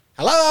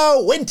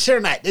Hello,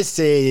 Internet. This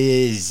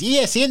is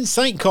ESC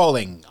Insight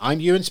calling. I'm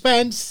Ewan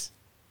Spence.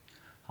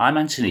 I'm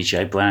Anthony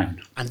J.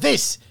 Brown. And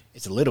this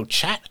is a little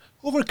chat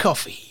over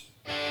coffee.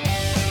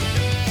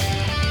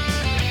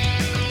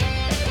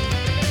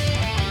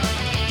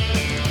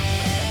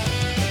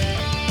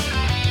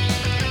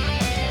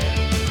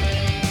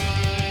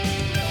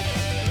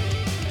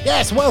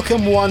 Yes,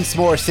 welcome once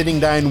more, sitting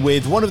down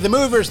with one of the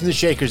movers and the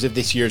shakers of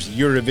this year's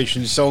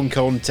Eurovision Song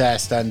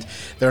Contest. And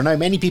there are now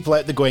many people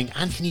out there going,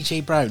 Anthony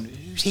J. Brown,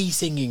 who's he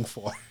singing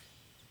for?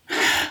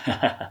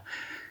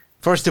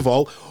 First of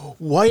all,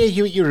 why are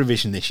you at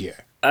Eurovision this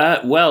year?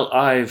 Well,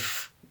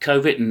 I've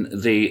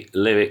co-written the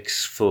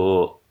lyrics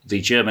for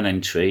the German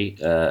entry,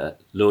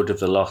 Lord of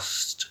the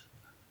Lost,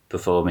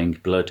 performing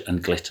Blood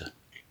and Glitter.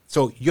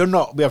 So you're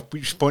not, we have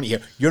to point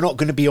here, you're not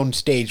going to be on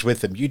stage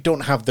with them. You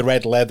don't have the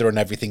red leather and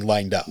everything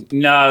lined up.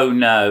 No.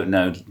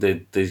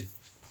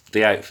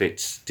 The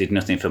outfits did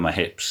nothing for my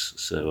hips,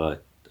 so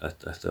I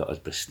thought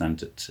I'd best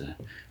stand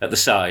at the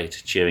side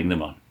cheering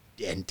them on.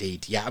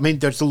 Indeed, yeah. I mean,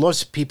 there's a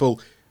lot of people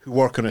who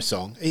work on a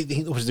song. I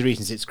think one of the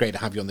reasons it's great to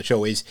have you on the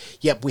show is,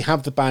 yep, we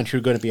have the band who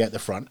are going to be at the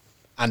front,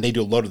 and they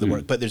do a lot of the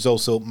work, but there's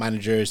also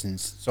managers and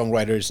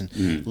songwriters and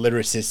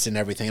lyricists and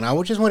everything. And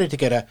I just wanted to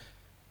get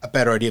a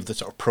better idea of the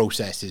sort of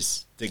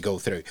processes they go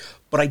through.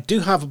 But I do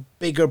have a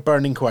bigger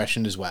burning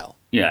question as well.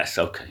 Yes,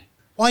 okay.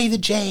 Why the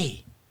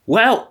J?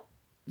 Well,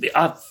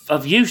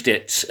 I've used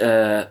it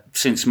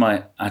since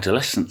my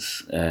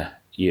adolescence,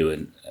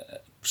 Ewan.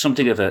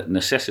 Something of a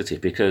necessity,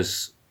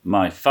 because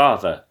my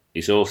father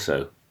is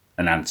also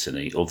an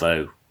Anthony,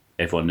 although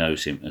everyone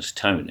knows him as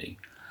Tony.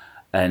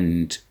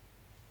 And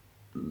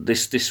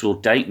this will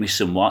date me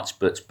somewhat,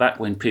 but back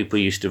when people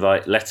used to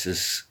write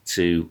letters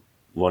to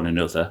one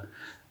another,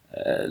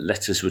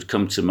 letters would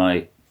come to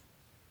my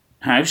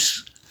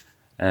house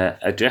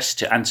addressed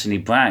to Anthony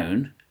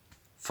Brown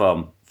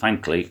from,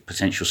 frankly,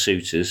 potential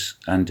suitors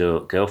and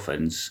or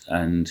girlfriends,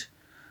 and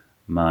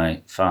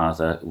my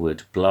father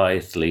would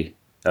blithely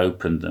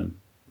open them,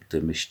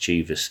 the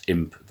mischievous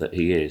imp that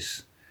he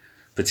is,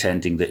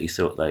 pretending that he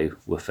thought they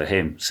were for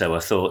him. So I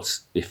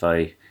thought if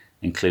I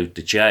include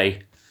the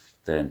J,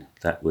 then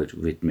that would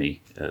rid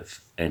me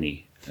of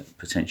any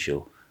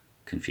potential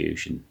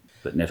confusion.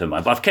 But never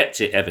mind. But I've kept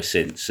it ever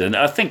since. And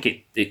I think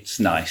it's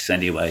nice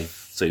anyway,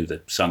 through the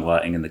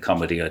songwriting and the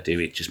comedy I do.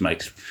 It just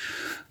makes...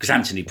 Because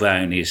Anthony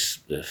Brown is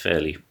a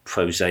fairly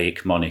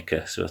prosaic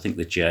moniker, so I think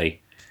the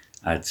J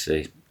adds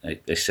a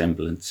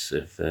semblance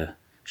of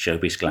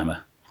showbiz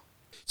glamour.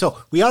 So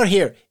we are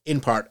here,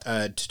 in part,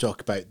 to talk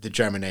about the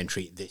German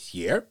entry this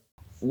year.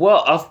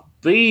 Well, I've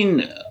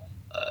been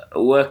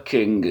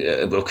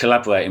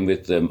collaborating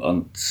with them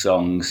on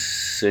songs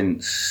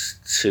since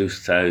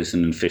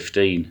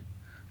 2015.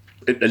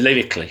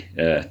 Lyrically,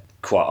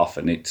 quite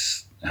often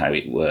it's how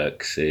it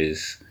works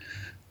is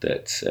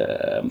that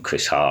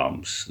Chris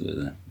Harms,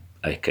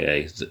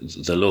 aka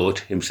the Lord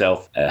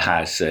himself,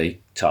 has a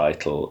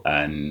title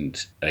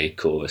and a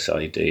chorus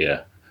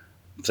idea,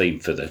 theme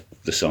for the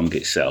song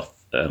itself.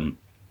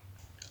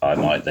 I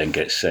might then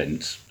get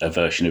sent a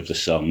version of the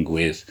song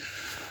with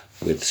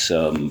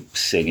some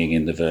singing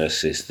in the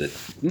verses. That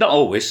not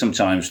always.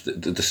 Sometimes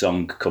the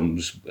song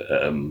comes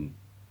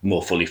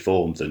more fully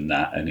formed than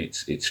that, and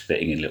it's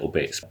fitting in little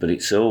bits. But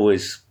it's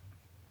always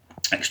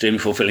extremely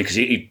fulfilling because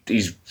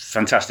he's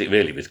fantastic,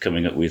 really, with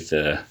coming up with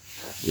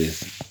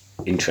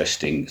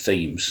interesting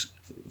themes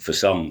for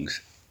songs,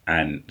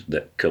 and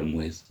that come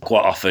with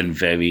quite often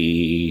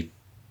very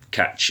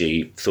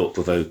catchy,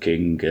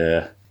 thought-provoking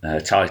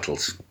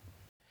titles.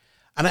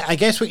 And I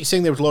guess what you're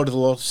saying there with Lord of the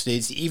Lost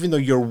is, even though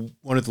you're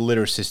one of the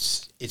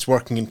lyricists, it's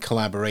working in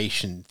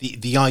collaboration.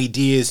 The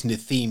ideas and the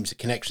themes, the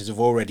connections have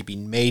already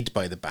been made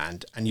by the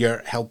band, and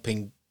you're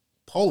helping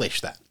polish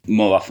that.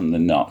 More often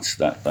than not,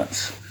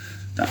 that's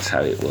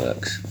how it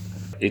works.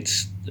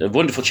 It's a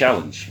wonderful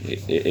challenge.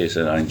 It is,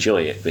 and I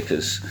enjoy it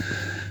because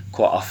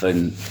quite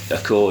often,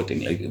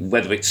 accordingly,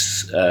 whether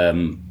it's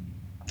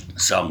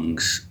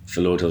songs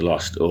for Lord of the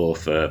Lost or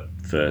for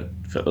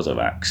other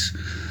acts,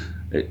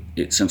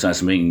 it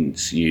sometimes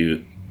means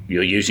you're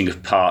using a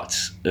part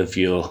of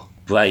your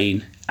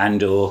brain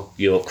and or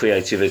your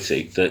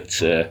creativity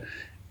that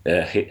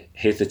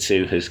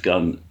hitherto has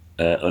gone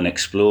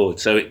unexplored.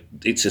 So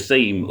it's a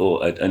theme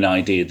or an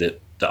idea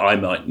that I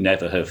might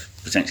never have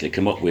potentially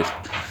come up with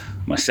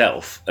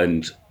myself,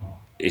 and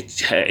it's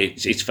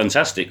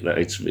fantastic. That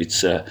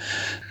it's I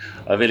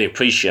really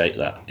appreciate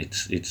that.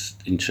 It's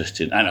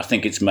interesting, and I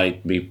think it's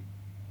made me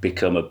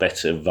become a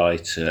better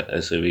writer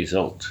as a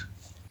result.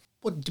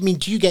 Well, I mean,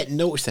 do you get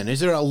noticed then?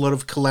 Is there a lot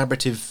of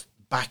collaborative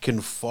back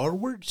and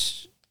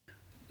forwards?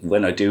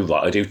 When I do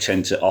write, I do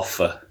tend to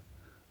offer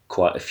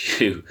quite a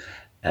few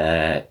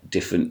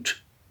different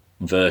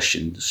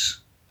versions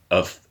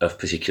of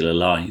particular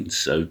lines.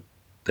 So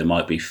there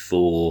might be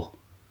four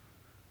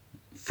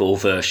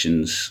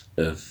versions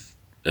of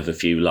a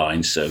few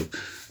lines. So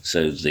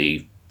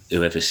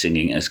whoever's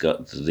singing has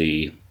got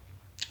the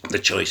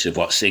choice of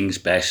what sings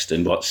best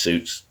and what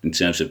suits in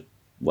terms of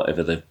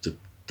whatever the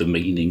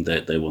meaning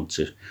that they want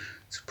to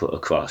put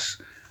across.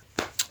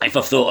 if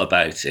I've thought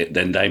about it,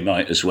 then they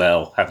might as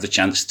well have the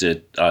chance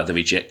to either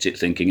reject it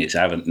thinking it's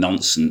arrant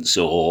nonsense,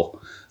 or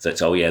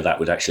that, oh yeah, that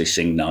would actually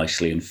sing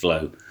nicely and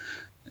flow.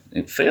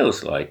 It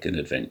feels like an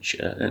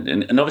adventure,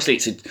 and obviously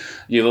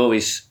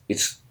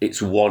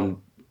it's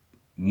one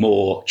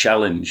more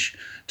challenge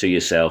to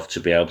yourself to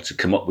be able to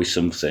come up with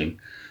something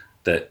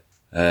that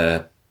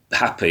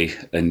happy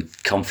and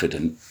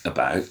confident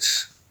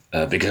about,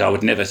 because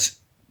I've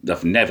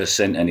never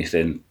sent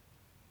anything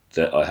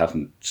that I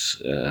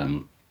haven't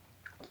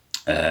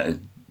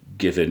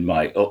given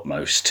my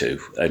utmost to,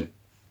 and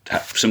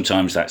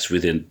sometimes that's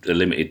within a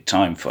limited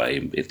time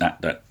frame.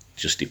 That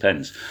just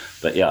depends.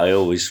 But yeah, I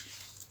always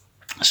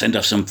send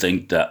off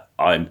something that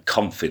I'm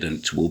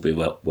confident will be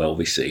well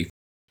received.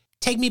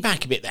 Take me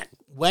back a bit then.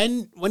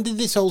 When did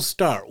this all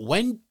start?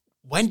 When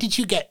did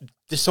you get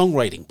the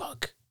songwriting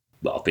bug?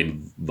 Well, I've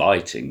been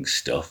writing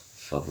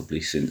stuff probably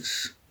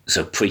since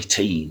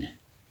pre-teen,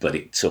 but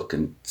it took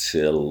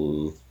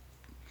until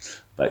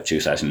about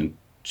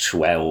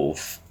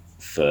 2012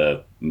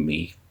 for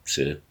me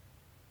to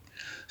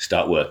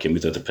start working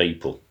with other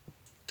people.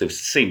 There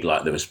seemed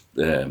like there was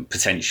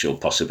potential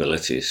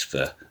possibilities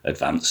for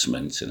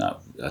advancement, and I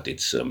did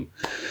some.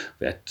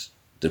 We had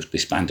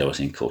this band I was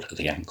in called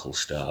the Ankle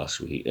Stars.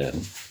 We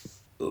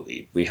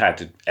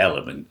had an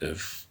element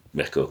of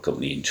record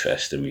company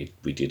interest, and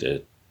we did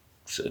a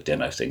sort of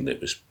demo thing that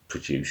was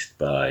produced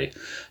by a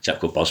chap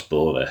called Boz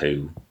Borer,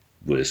 who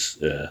was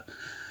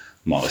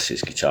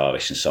Morris's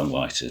guitarist and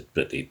songwriter.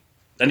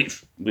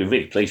 We were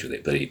really pleased with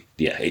it, but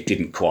it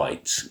didn't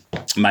quite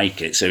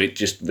make it. So it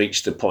just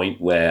reached the point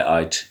where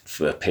I'd,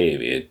 for a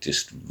period,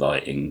 just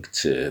writing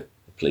to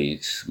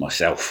please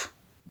myself.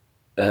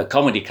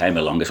 Comedy came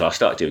along, so I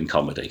started doing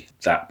comedy.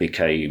 That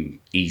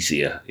became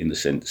easier in the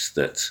sense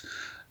that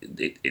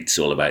it's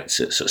all about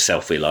sort of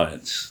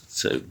self-reliance.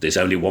 So there's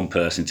only one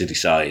person to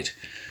decide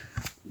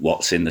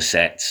what's in the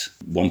set,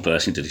 one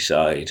person to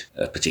decide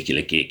a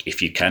particular gig, if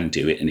you can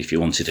do it and if you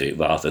want to do it,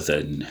 rather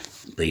than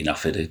being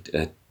offered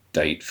a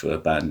date for a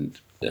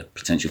band, a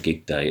potential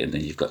gig date, and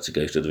then you've got to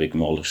go through the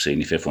rigmarole of seeing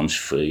if everyone's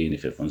free and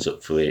if everyone's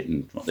up for it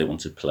and what they want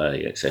to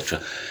play,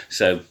 etc.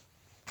 So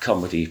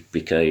comedy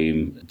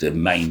became the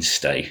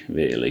mainstay,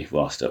 really,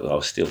 whilst I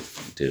was still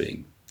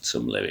doing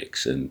some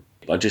lyrics. And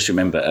I just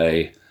remember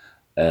a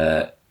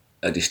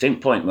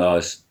distinct point where I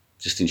was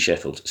just in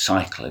Sheffield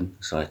cycling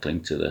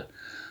to the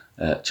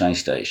train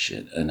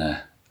station, and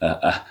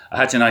I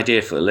had an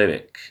idea for a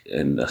lyric,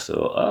 and I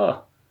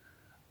thought,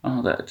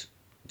 that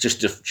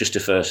just the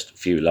first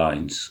few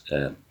lines.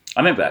 I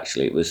remember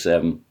actually it was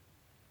I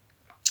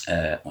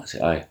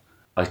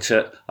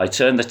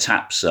turn the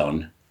taps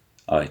on,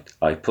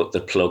 I put the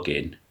plug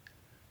in,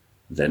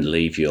 then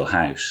leave your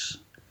house,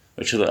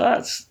 which I thought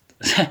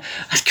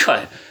that's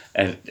quite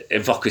an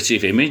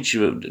evocative image.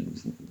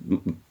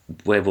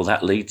 Where will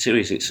that lead to?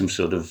 Is it some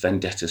sort of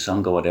vendetta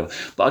song or whatever?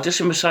 But I just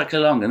remember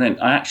cycling along, and then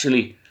I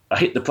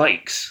hit the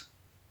brakes,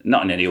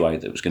 not in any way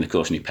that was going to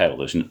cause any peril.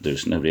 There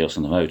was nobody else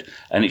on the road.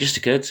 And it just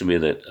occurred to me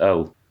that,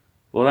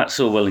 that's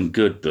all well and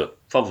good, but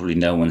probably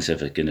no one's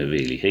ever going to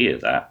really hear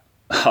that,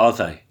 are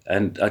they?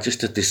 And I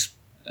just had this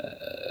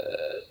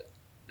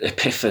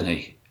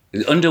epiphany,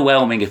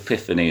 underwhelming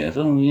epiphany of,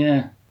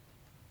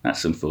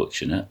 that's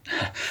unfortunate.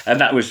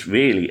 And that was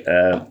really...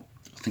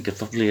 I think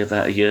probably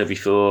about a year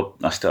before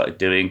I started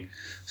doing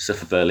stuff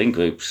for Berlin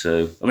Group.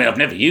 So, I mean, I've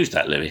never used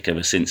that lyric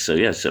ever since. So,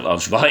 yeah, so I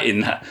was writing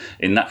that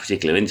in that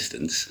particular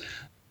instance.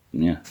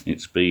 Yeah,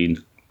 it's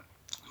been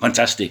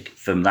fantastic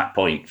from that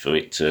point for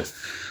it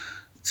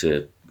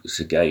to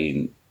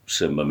gain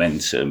some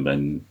momentum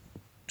and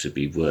to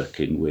be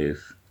working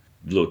with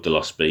Lord the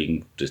Lost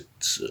being the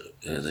sort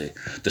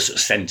of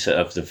centre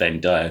of the Venn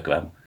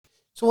diagram.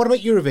 So what about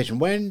Eurovision?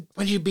 When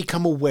did you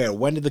become aware?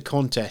 When did the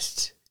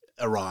contest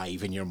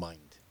arrive in your mind?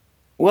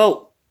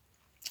 Well,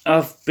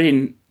 I've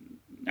been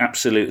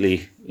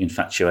absolutely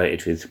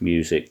infatuated with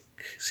music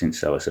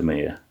since I was a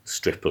mere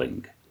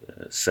stripling.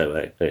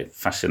 So a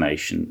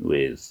fascination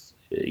with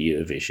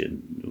Eurovision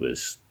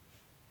was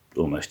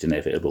almost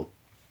inevitable.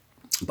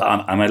 But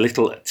I'm a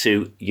little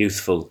too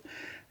youthful,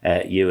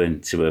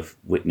 Ewan, to have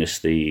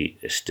witnessed the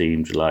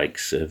esteemed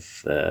likes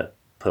of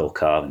Pearl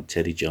Carr and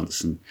Teddy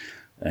Johnson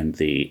and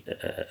the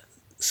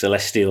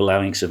celestial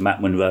larynx of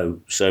Matt Monro.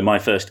 So my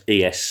first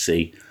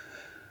ESC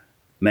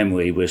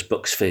memory was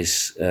Bucks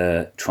Fizz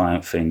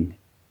triumphing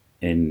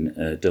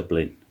in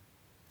Dublin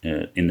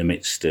in the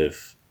midst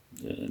of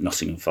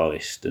Nottingham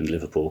Forest and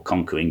Liverpool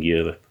conquering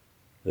Europe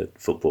at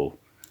football.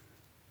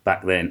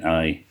 Back then,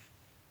 I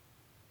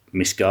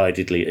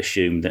misguidedly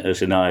assumed that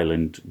as an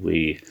island,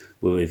 we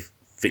were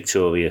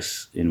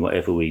victorious in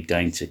whatever we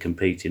deigned to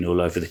compete in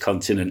all over the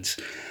continent.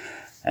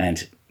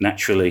 And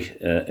naturally,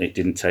 it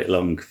didn't take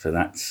long for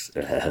that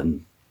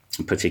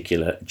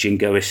particular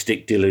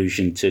jingoistic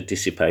delusion to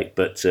dissipate.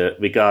 But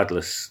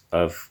regardless,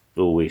 I've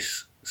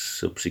always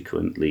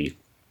subsequently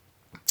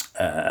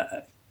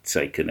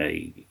taken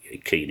a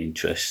keen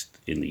interest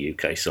in the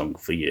UK song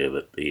for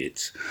Europe, be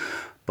it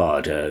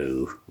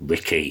Bardo,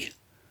 Ricky,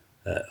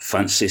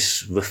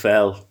 Francis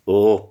Raffel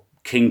or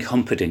King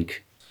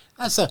Humperdinck.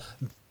 That's a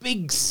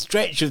big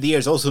stretch of the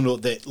years. Also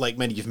note that, like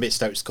many, you've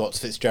missed out Scots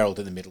Fitzgerald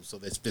in the middle, so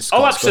there's this.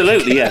 Oh,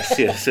 absolutely, yes.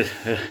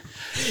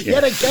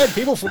 Yet again,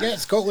 people forget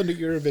Scotland at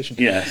Eurovision.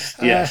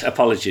 Yes,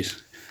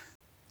 apologies.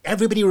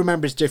 Everybody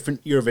remembers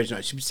different Eurovision.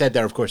 I should be said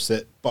there, of course,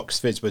 that Bucks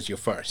Fizz was your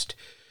first.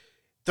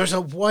 There's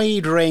a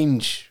wide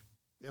range.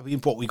 I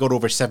mean, we got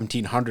over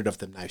 1,700 of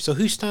them now. So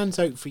who stands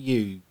out for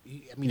you?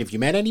 I mean, have you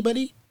met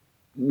anybody?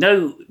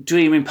 No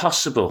Dream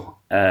Impossible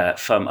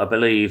from, I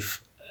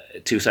believe,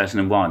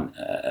 2001.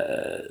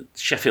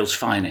 Sheffield's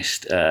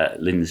finest,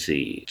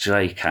 Lindsay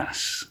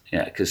Dracass.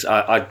 Yeah, because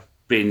I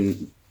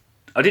didn't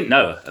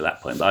know her at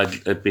that point,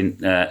 but I'd been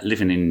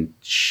living in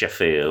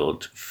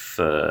Sheffield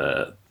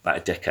for about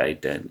a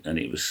decade then, and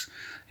it was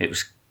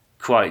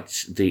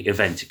quite the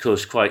event. It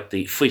caused quite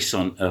the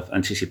frisson of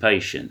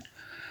anticipation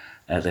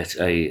that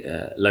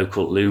a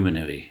local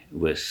luminary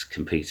was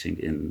competing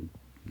in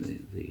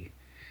the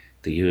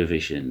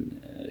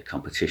Eurovision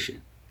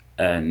competition,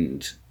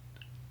 and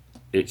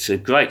it's a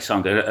great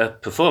song. A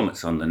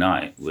performance on the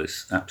night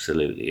was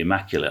absolutely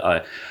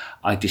immaculate.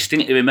 I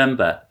distinctly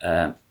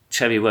remember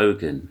Terry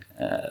Wogan,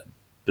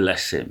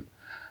 bless him,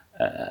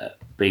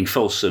 being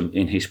fulsome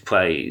in his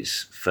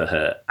praise for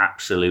her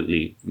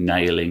absolutely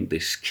nailing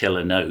this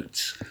killer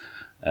note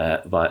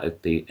right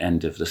at the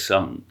end of the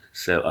song.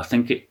 So I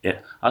think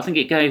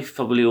it gave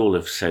probably all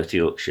of South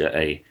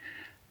Yorkshire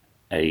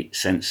a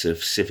sense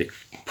of civic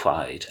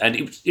pride, and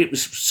it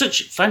was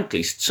such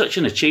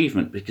an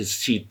achievement, because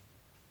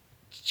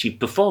she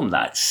performed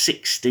that at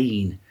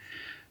 16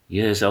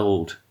 years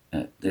old.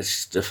 I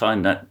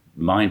find that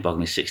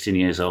mind-boggling. 16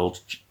 years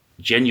old,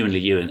 genuinely,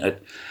 Ewan,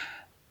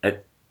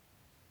 at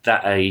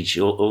that age,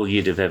 all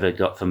you'd have ever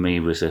got from me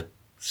was a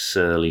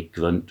surly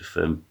grunt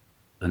from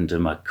under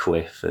my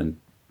quiff and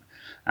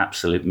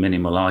absolute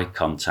minimal eye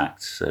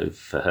contact. So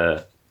for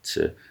her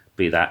to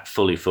be that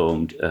fully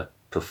formed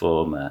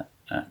performer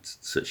at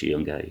such a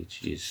young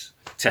age is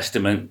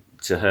testament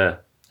to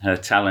her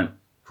talent,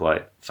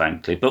 quite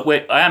frankly. But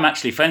I am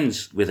actually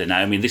friends with her now.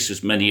 I mean, this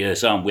was many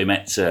years on. We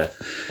met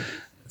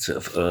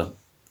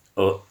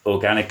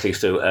organically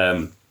through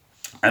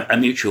a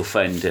mutual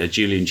friend,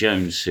 Julian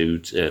Jones,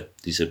 who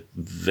is a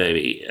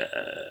very,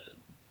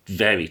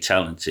 very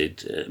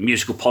talented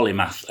musical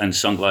polymath and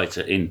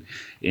songwriter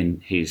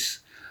in his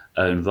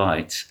own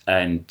right.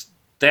 And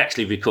they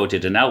actually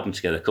recorded an album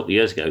together a couple of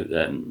years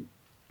ago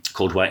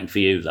called Waiting for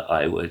You, that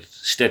I would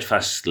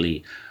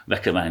steadfastly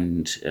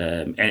recommend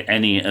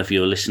any of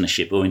your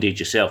listenership, or indeed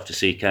yourself, to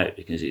seek out,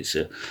 because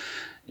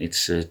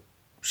it's a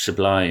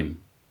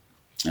sublime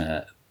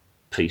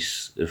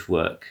piece of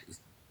work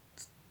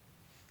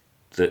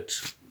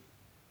that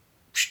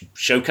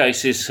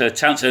showcases her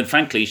talent. And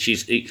frankly,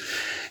 she's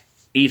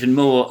even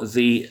more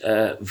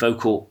the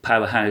vocal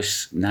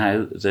powerhouse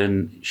now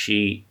than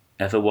she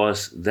ever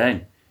was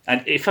then.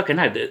 And if I can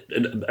add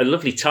a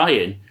lovely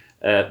tie-in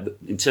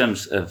in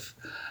terms of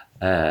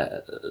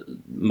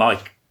my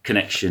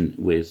connection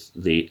with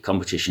the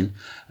competition,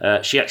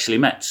 she actually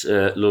met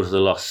Lord of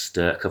the Lost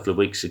a couple of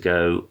weeks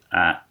ago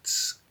at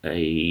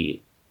a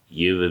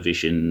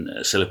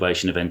Eurovision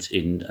celebration event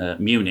in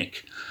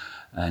Munich.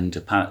 And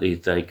apparently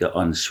they got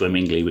on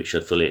swimmingly, which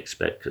I'd fully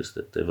expect, because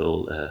they're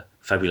all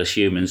fabulous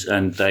humans.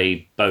 And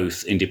they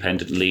both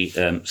independently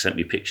sent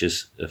me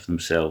pictures of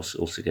themselves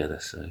all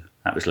together. So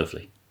that was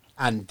lovely.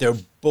 And they're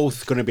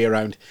both going to be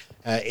around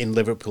in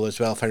Liverpool as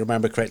well. If I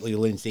remember correctly,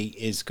 Lindsay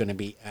is going to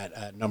be at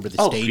a number of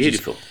the stages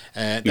beautiful.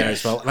 There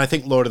as well. And I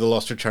think Lord of the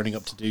Lost are turning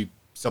up to do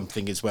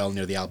something as well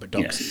near the Albert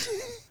Docks. Yes.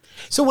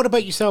 So what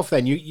about yourself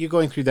then? You're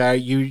going through there,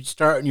 you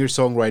start your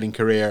songwriting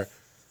career.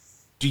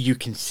 Do you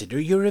consider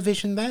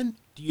Eurovision then?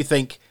 Do you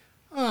think,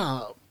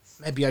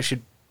 maybe I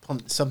should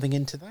pump something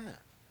into that?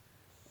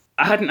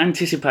 I hadn't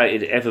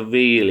anticipated it ever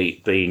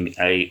really being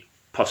a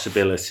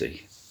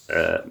possibility.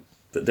 But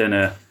then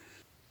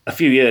a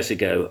few years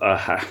ago,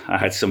 I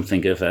had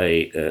something of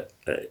a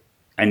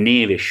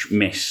nearish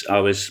miss. I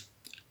was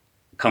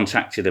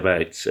contacted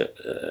about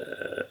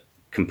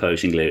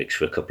composing lyrics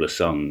for a couple of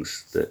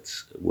songs that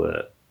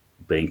were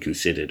being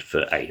considered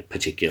for a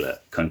particular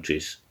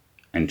country's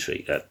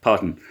entry.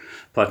 Pardon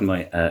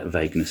my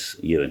vagueness,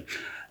 Ewan.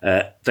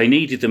 They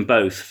needed them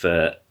both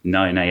for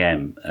 9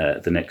 a.m.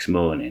 The next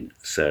morning,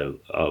 so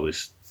I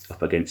was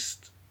up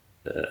against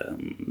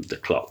the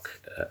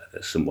clock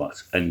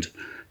somewhat. And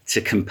to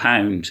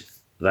compound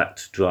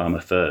that drama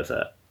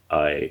further,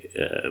 I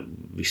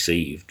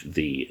received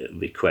the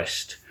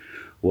request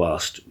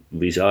whilst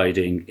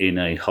residing in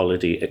a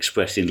holiday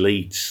express in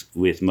Leeds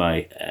with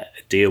my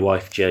dear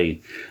wife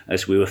Jane,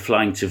 as we were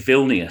flying to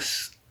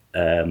Vilnius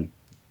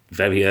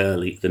very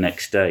early the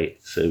next day.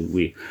 So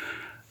we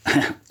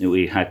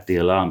had the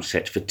alarm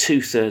set for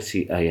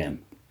 2:30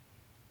 a.m.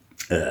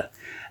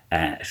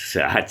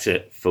 So I had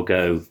to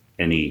forego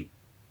any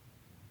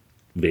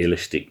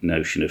realistic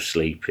notion of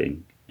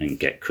sleeping and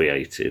get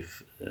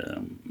creative,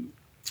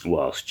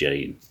 whilst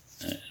Jane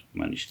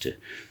managed to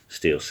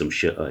steal some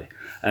shut-eye.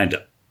 And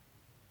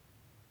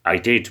I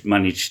did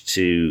manage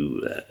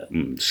to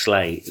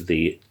slay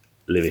the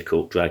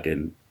lyrical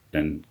dragon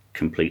and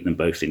complete them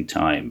both in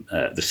time.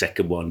 The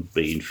second one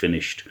being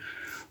finished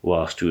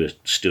whilst we were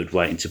stood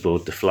waiting to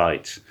board the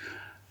flight.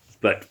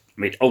 But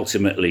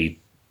ultimately,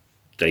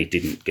 they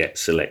didn't get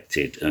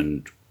selected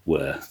and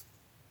were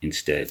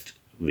instead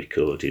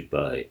recorded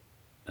by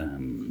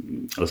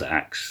other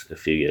acts a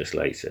few years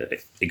later,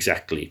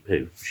 exactly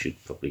who should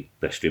probably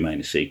best remain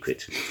a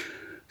secret.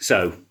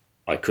 So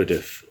I could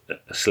have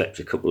slept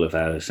a couple of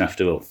hours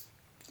after all.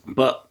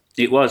 But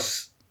it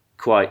was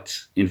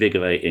quite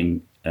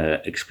invigorating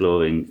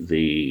exploring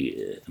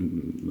the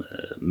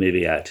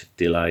myriad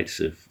delights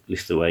of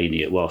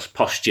Lithuania whilst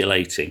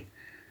postulating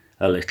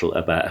a little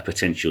about a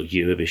potential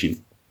Eurovision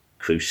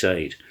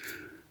crusade.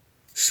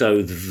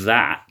 So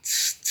that,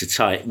 to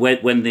tie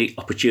when the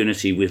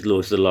opportunity with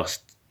Lords of the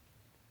Lost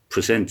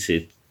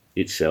presented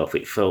itself,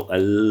 it felt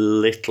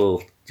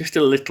just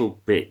a little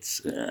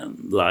bit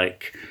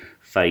like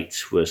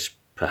fate was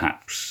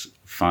perhaps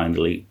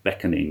finally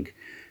beckoning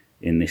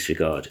in this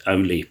regard,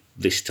 only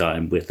this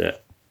time with there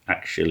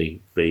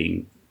actually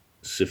being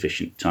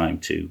sufficient time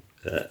to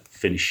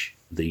finish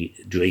the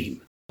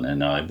dream.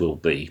 And I will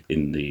be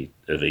in the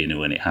arena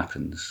when it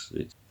happens.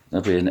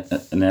 There'll be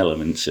an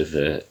element of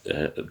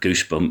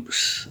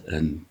goosebumps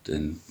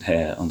and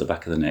hair on the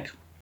back of the neck.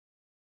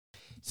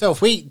 So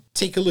if we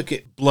take a look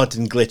at Blood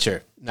and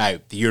Glitter now,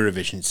 the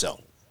Eurovision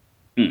song.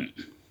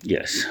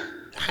 Yes.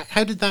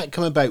 How did that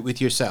come about with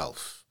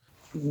yourself?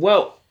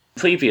 Well,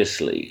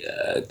 previously,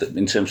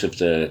 in terms of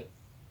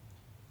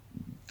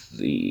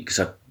because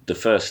the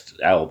first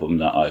album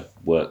that I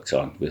worked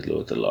on with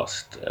Lord of the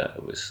Lost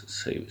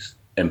was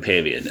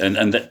Empyrean,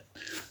 and that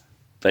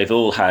they've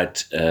all had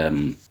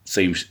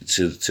themes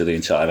to the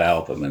entire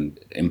album, and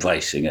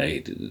embracing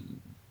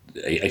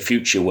a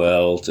future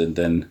world, and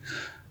then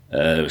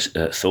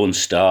Thorn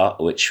Star,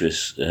 which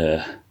was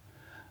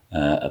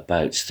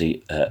about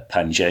the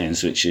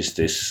Pangeans, which is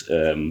this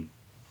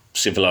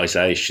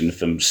civilization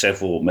from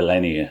several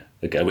millennia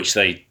ago, which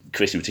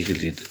Chris in particular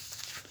did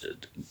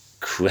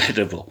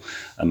incredible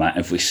amount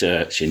of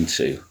research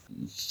into.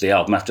 The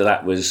album after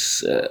that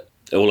was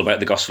all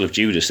about the Gospel of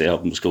Judas. The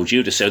album was called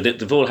Judas. So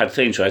they've all had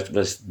themes. Right?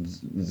 Was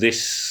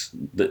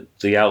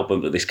the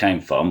album that this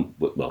came from,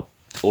 well,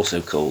 also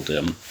called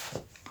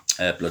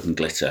Blood and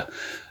Glitter,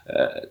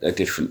 a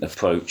different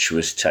approach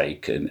was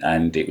taken,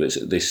 and it was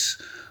at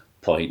this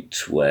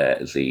point where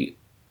the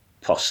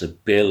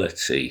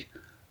possibility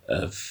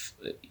of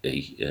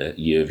a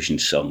Eurovision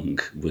song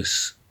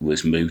was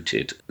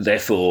mooted.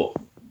 Therefore,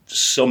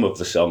 some of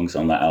the songs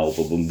on that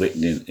album were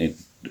written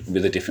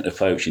with a different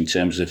approach in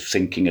terms of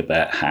thinking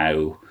about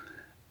how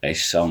a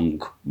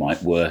song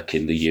might work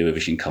in the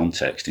Eurovision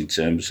context, in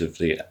terms of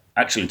the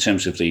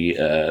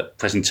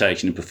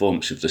presentation and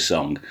performance of the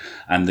song,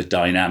 and the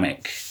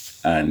dynamic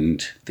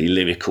and the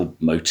lyrical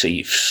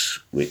motifs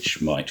which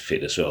might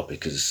fit as well.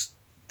 Because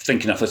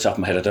thinking off the top of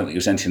my head, I don't think there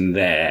was anything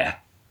there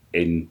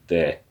in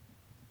their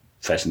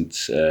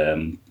present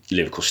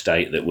lyrical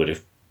state that would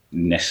have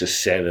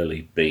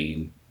necessarily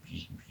been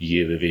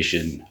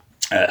Eurovision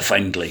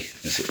friendly,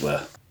 as it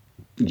were.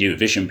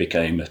 Eurovision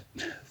became,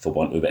 for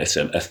want of a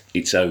better term,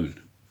 its own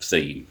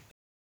theme.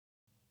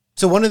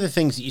 So one of the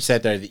things that you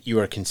said there that you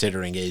were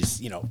considering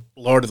is,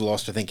 Lord of the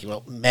Lost are thinking,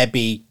 well,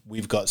 maybe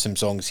we've got some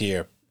songs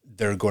here,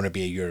 they're going to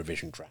be a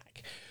Eurovision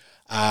track.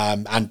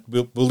 And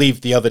we'll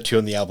leave the other two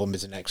on the album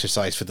as an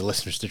exercise for the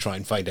listeners to try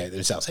and find out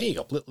themselves. Hey, you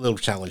got a little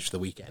challenge for the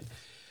weekend.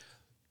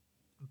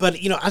 But,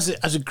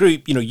 as a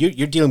group,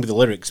 you're dealing with the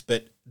lyrics,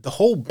 but the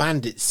whole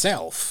band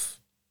itself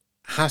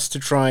has to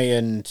try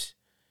and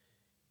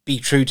be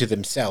true to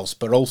themselves,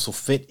 but also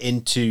fit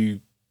into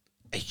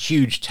a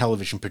huge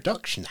television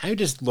production. How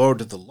does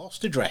Lord of the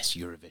Lost address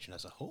Eurovision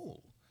as a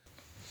whole?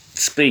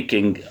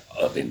 Speculating,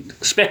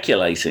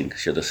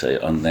 should I say,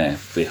 on their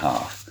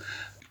behalf.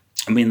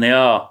 They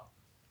are,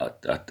 I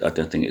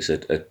don't think it's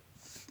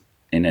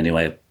in any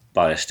way a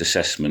biased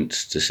assessment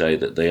to say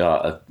that they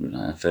are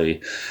a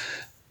very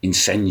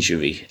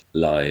incendiary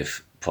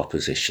live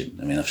proposition.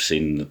 I've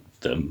seen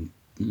them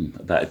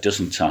about a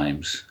dozen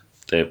times.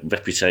 Their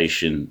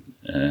reputation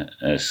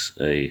as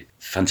a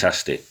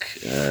fantastic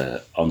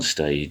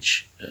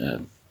onstage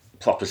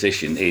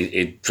proposition,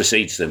 it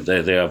precedes them.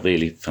 They are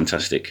really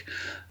fantastic.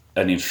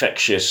 An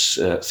infectious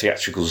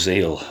theatrical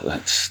zeal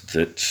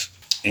that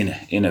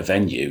in a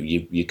venue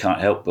you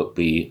can't help but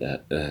be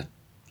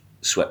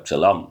swept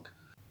along.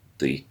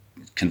 The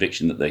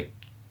conviction that they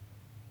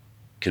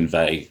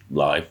convey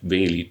live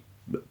really,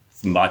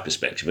 from my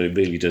perspective, it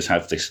really does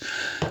have this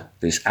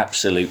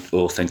absolute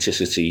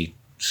authenticity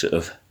sort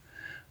of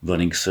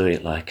running through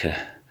it like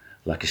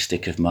a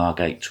stick of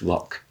Margate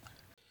rock.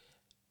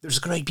 There's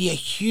going to be a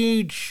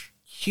huge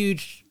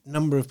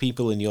number of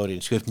people in the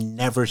audience who have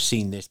never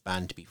seen this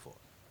band before.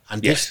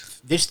 And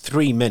this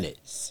 3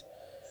 minutes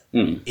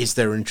is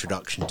their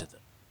introduction to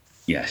them.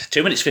 Yes,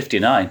 2 minutes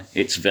 59.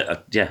 It's,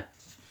 yeah.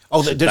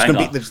 Oh, there's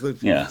going to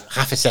be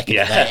half a second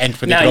at the end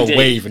for the whole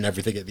wave and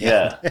everything at the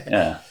end.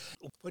 Yeah.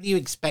 What are you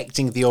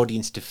expecting the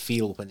audience to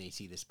feel when they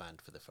see this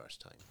band for the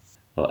first time?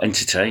 Well,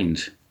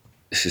 entertained.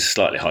 This is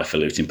slightly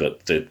highfalutin,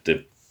 but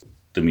the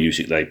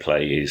music they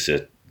play is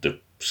at the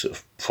sort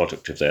of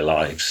product of their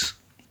lives.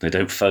 They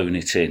don't phone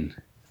it in.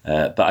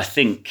 But I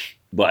think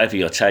whatever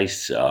your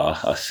tastes are,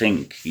 I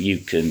think you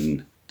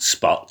can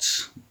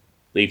spot,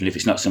 even if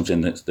it's not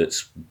something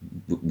that's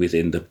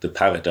within the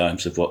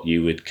paradigms of what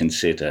you would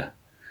consider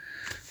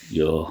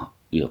your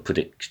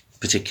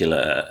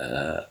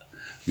particular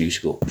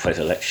musical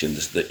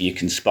predilections, that you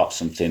can spot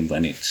something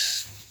when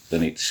it's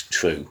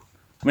true.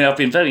 I mean, I've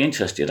been very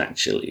interested,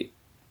 actually,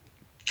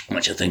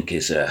 which I think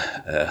is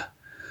a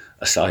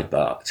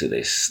sidebar to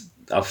this.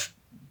 I've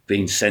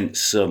been sent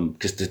some,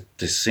 because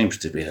there seems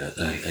to be a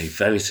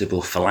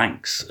veritable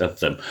phalanx of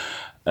them,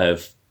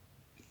 of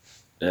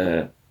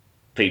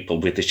people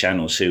with the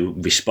channels who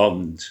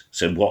respond,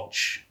 so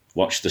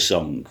watch the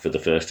song for the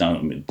first time.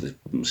 I mean, they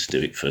must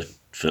do it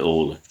for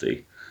all of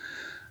the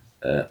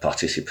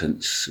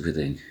participants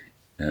within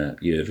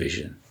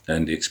Eurovision,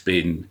 and it's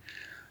been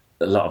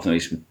a lot of them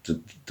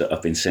that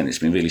I've been sent. It's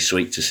been really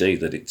sweet to see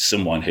that it's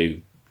someone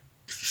who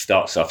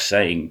starts off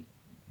saying,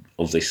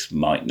 "Oh, this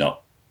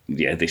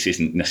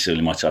isn't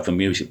necessarily my type of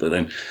music," but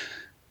then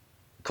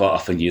quite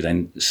often you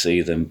then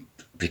see them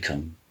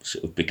become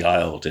sort of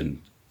beguiled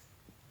and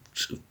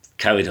sort of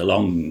carried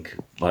along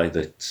by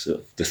the sort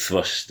of the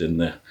thrust and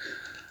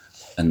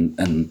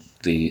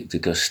the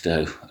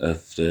gusto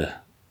of the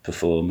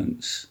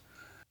performance.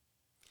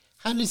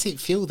 How does it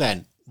feel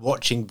then,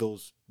 watching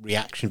those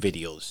reaction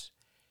videos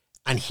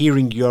and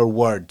hearing your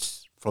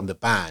words from the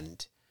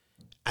band,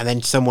 and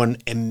then someone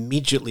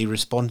immediately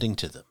responding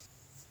to them?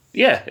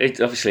 Yeah,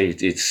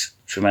 it's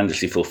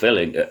tremendously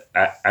fulfilling,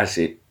 as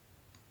it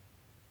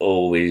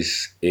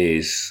always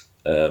is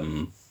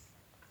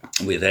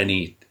with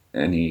any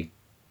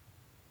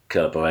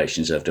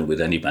collaborations I've done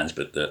with any bands,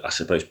 but I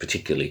suppose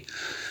particularly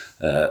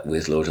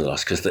with Lord of the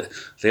Lost, because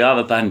they are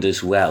a band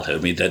as well. I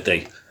mean,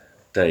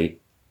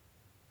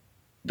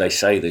 they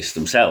say this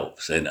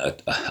themselves, and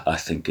I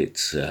think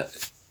it's a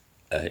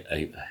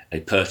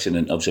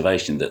pertinent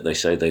observation that they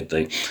say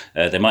they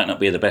might not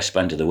be the best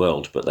band in the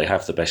world, but they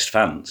have the best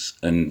fans,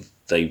 and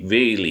they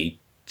really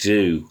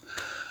do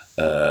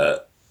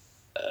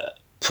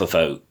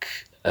provoke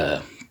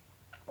a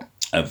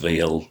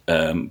real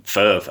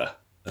fervour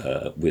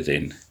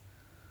within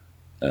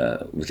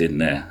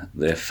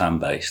their fan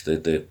base.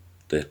 The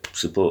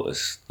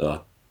supporters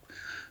are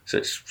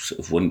such sort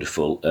of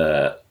wonderful,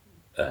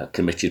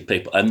 committed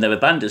people, and they're a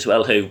band as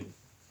well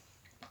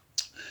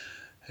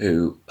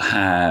who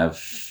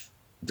have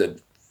an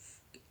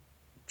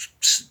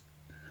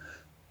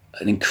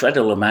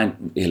incredible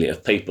amount, really,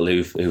 of people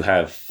who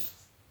have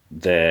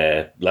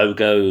their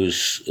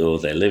logos or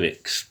their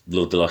lyrics,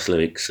 Lord of the Lost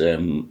lyrics,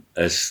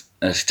 as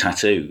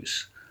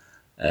tattoos.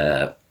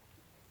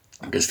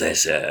 Because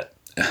there's an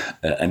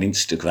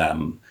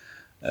Instagram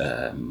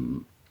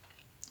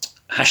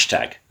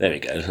hashtag. There we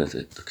go.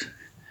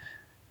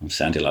 I'm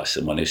sounding like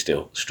someone who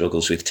still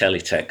struggles with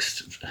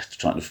teletext,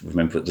 trying to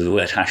remember the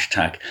word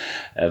hashtag.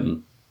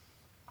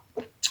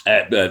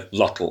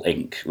 Lottle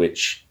Inc.,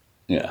 which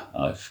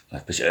I've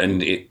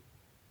and it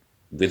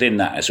within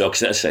that as well,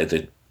 because as I say,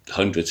 the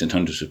hundreds and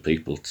hundreds of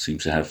people seem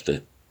to have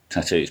the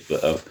tattoos,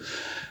 but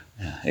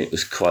it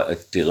was quite a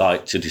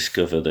delight to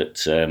discover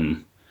that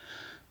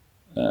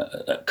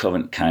at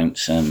current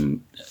counts,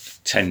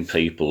 10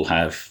 people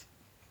have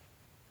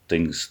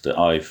things that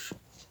I've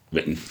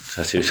written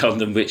tattoos on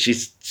them, which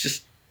is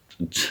just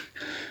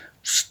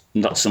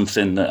not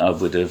something that I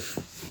would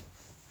have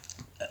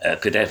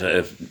could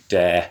ever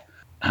dare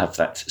have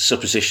that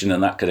supposition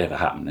and that could ever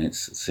happen. It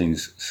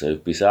seems so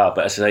bizarre,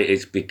 but as I say,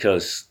 it's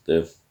because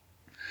of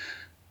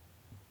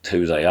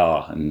who they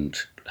are and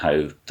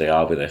how they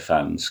are with their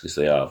fans, because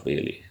they are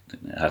really,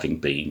 having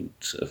been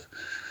sort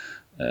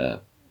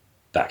of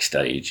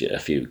backstage at a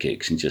few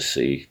gigs and just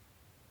see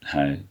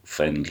how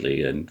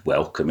friendly and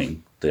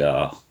welcoming they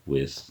are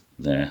with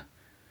their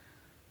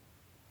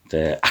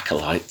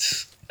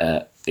acolytes.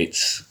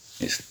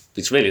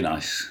 It's really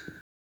nice.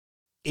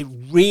 It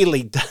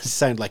really does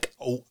sound like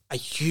a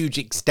huge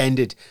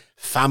extended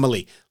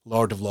family,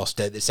 Lord of Lost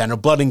at the centre.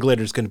 Blood and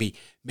Glitter is going to be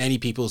many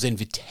people's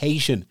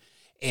invitation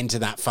into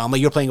that family.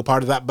 You're playing a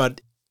part of that,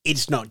 but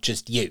it's not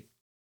just you.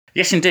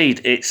 Yes, indeed.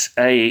 It's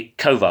a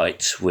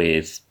co-write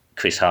with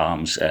Chris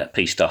Harms,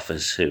 Pete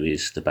Stoffers, who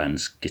is the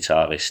band's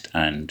guitarist,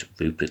 and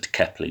Rupert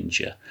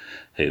Keplinger,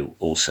 who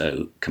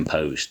also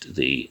composed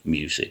the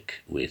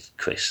music with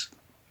Chris.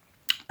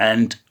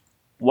 And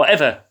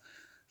whatever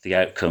the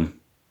outcome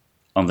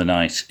on the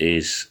night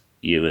is,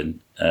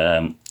 Ewan,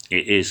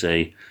 it is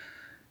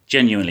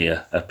genuinely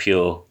a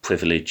pure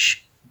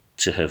privilege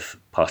to have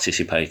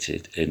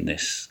participated in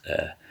this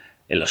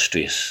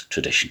illustrious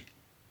tradition.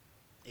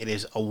 It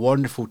is a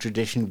wonderful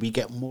tradition. We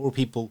get more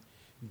people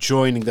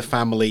joining the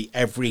family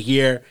every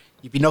year.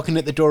 You've been knocking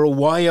at the door a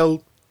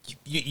while.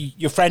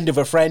 You're friend of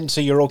a friend, so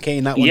you're okay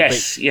in that one.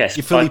 Yes. You're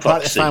fully part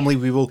of the family.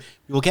 We will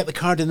get the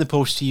card in the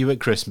post to you at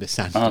Christmas,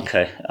 Anthony.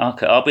 Okay.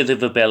 I'll be the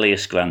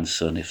rebellious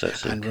grandson, if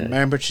that's okay. And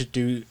remember to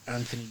do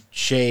Anthony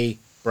Shea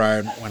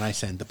Brown when I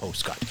send the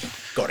postcard.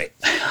 Got it.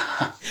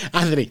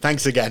 Anthony,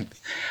 thanks again.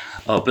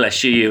 Oh,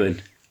 bless you,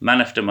 Ewan.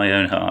 Man after my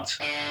own heart.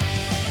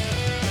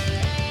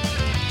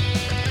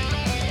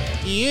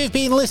 You've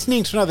been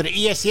listening to another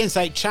ESC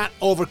Insight chat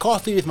over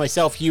coffee with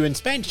myself, Ewan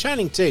Spence,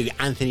 chatting to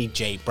Anthony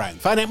J. Brown.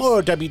 Find out more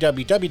at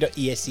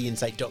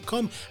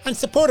www.escinsight.com and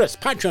support us,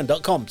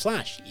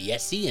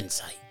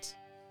 patreon.com/ESCinsight.